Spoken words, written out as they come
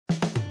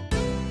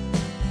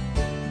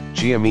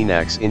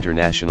Geominax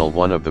International,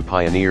 one of the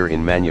pioneer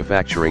in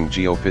manufacturing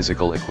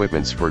geophysical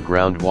equipments for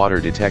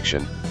groundwater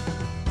detection.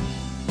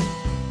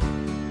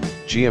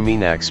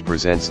 Geominax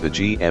presents the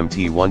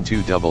GMT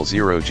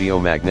 1200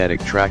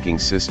 geomagnetic tracking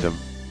system.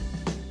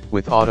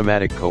 With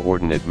automatic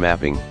coordinate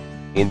mapping,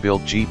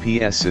 inbuilt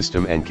GPS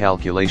system and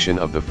calculation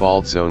of the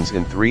fault zones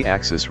in 3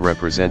 axes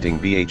representing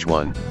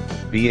BH1,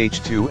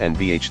 BH2 and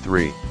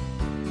BH3.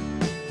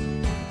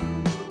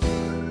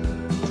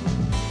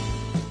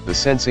 The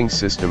sensing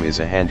system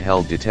is a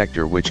handheld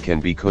detector which can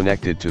be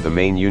connected to the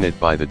main unit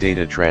by the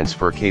data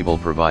transfer cable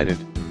provided.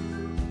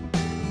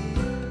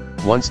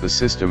 Once the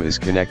system is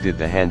connected,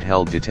 the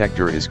handheld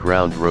detector is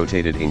ground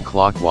rotated in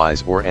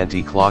clockwise or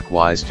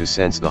anti-clockwise to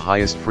sense the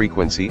highest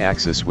frequency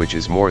axis, which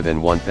is more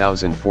than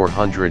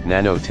 1400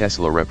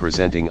 nanotesla,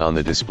 representing on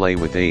the display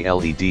with a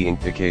LED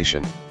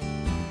indication.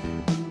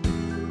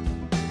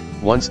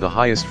 Once the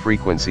highest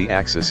frequency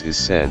axis is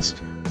sensed,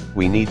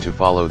 we need to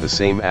follow the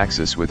same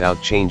axis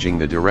without changing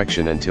the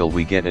direction until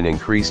we get an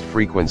increased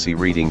frequency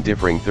reading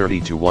differing 30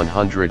 to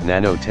 100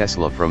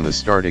 nanotesla from the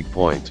starting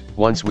point.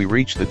 Once we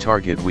reach the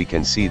target, we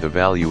can see the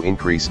value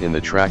increase in the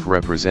track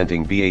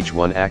representing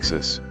BH1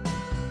 axis.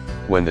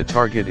 When the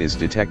target is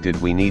detected,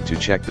 we need to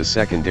check the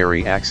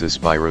secondary axis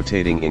by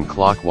rotating in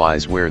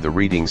clockwise, where the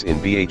readings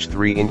in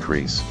BH3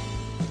 increase.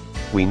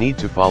 We need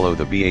to follow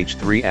the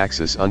BH3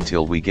 axis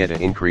until we get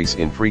an increase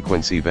in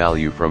frequency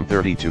value from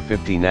 30 to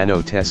 50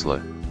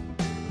 nanotesla.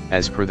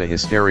 As per the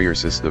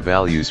hysteresis, the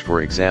values,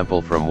 for example,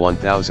 from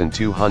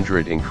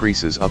 1200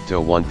 increases up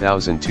to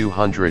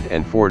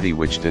 1240,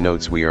 which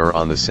denotes we are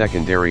on the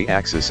secondary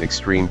axis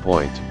extreme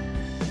point.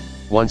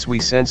 Once we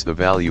sense the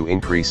value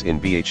increase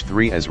in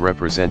BH3 as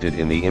represented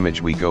in the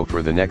image, we go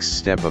for the next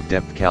step of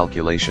depth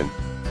calculation.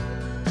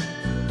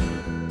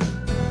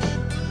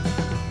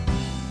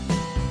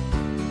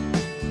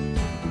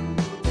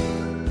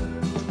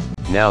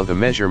 Now the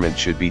measurement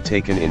should be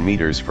taken in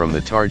meters from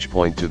the target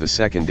point to the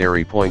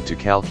secondary point to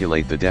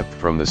calculate the depth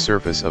from the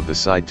surface of the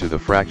side to the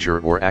fracture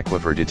or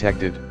aquifer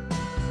detected.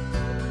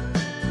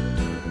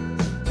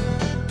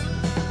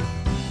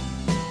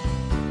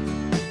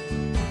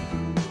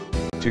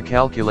 To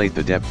calculate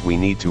the depth, we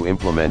need to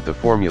implement the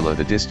formula: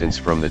 the distance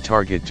from the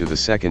target to the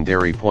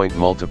secondary point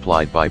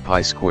multiplied by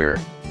pi square.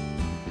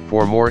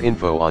 For more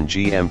info on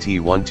GMT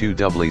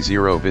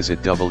 1200,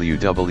 visit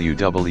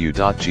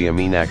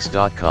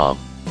www.geominax.com.